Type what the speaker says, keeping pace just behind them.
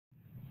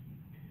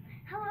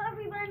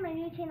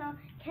new channel,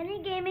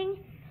 Kenny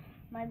Gaming.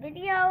 My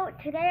video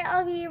today,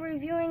 I'll be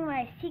reviewing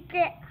my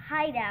secret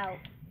hideout.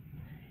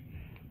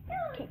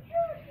 Okay,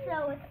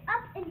 so it's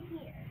up in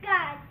here.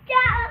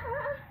 Gotcha.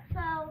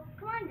 So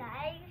come on,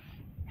 guys.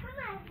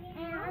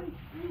 And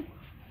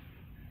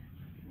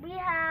we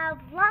have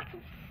lots of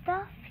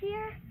stuff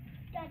here,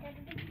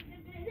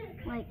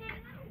 like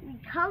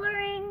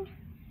coloring,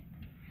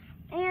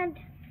 and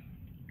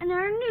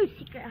our new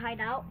secret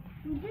hideout.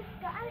 We just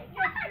got it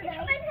yesterday.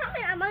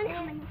 I'm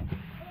coming.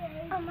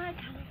 Oh my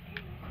God.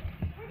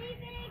 Pretty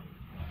big.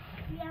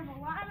 We have a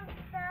lot of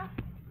stuff.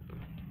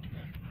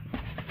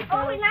 So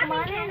come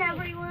on in,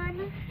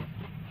 everyone.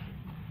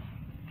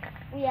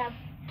 We have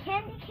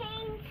candy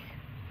canes.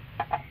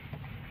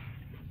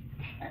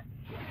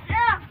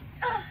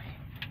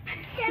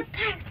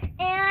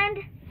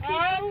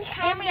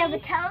 And we have a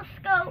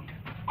telescope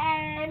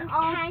and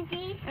all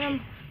candy.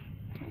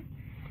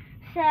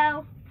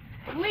 So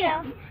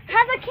Liam,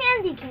 have a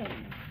candy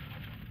cane.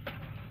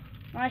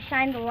 Want to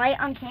shine the light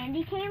on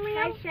candy cane,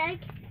 Liam?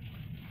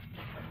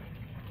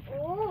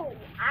 Oh,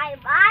 I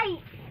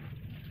might.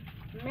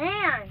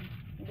 Man,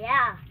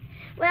 yeah.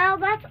 Well,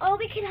 that's all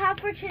we can have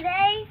for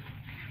today.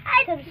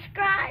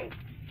 Subscribe.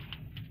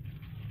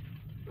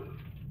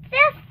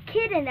 Just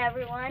kidding,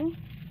 everyone.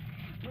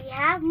 We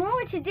have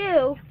more to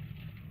do,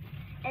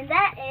 and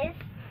that is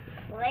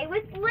play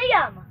with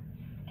Liam.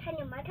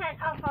 My turn.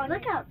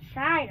 Look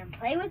outside and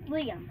play with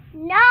Liam.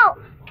 No,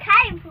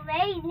 can't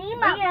play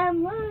Nemo.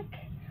 Liam, look.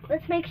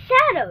 Let's make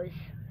shadows.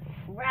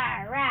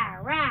 Rawr,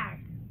 rawr, rawr.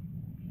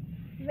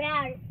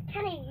 Rawr.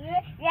 Kenny,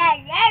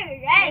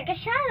 make a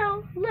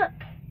shadow.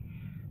 Look.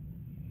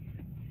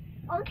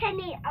 Oh,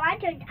 Kenny, I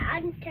want to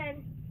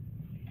turn.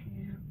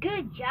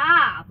 Good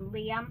job,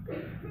 Liam.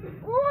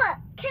 Ooh,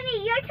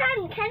 Kenny, your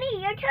turn.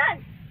 Kenny, your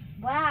turn.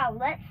 Wow,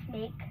 let's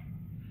make.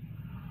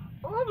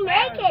 Oh,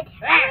 make it.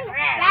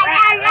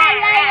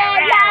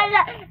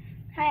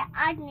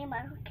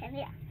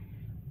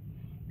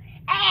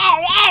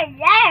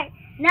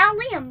 Now,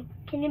 Liam,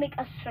 can you make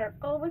a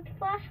circle with the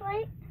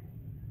flashlight?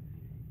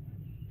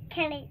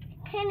 Kenny,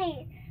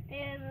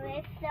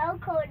 it's so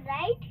cold,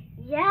 right?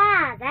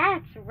 Yeah,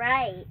 that's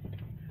right.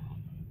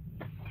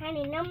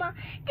 Kenny, no more.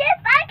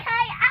 Just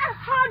okay, I'll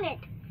hold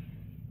it.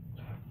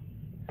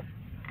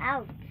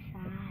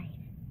 Outside.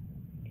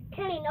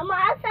 Kenny, no more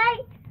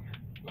outside.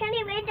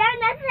 Kenny, we're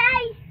done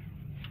outside.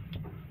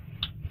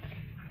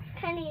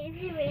 Kenny, is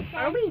he ready?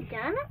 Are we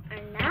done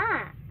or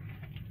not?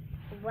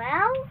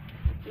 Well,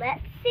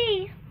 let's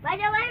see.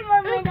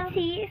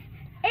 Oopsies.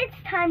 It's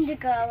time to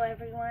go,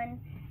 everyone.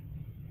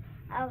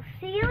 I'll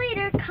see you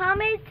later.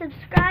 Comment,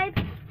 subscribe,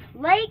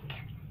 like,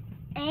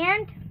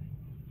 and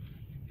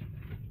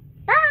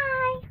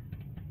bye.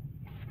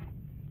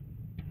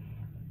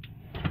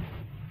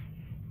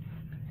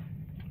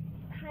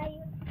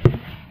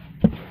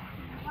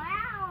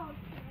 Wow.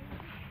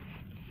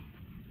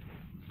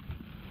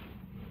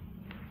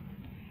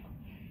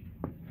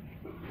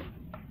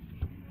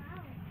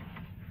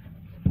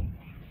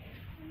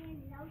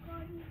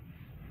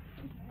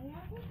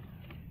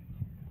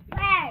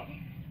 Where?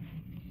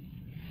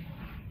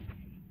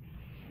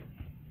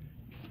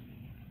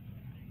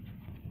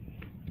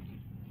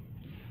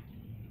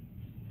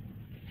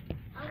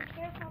 I'm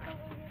sure Papa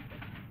will do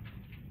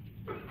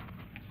this.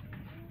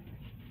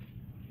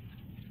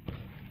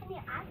 Can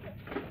you ask it?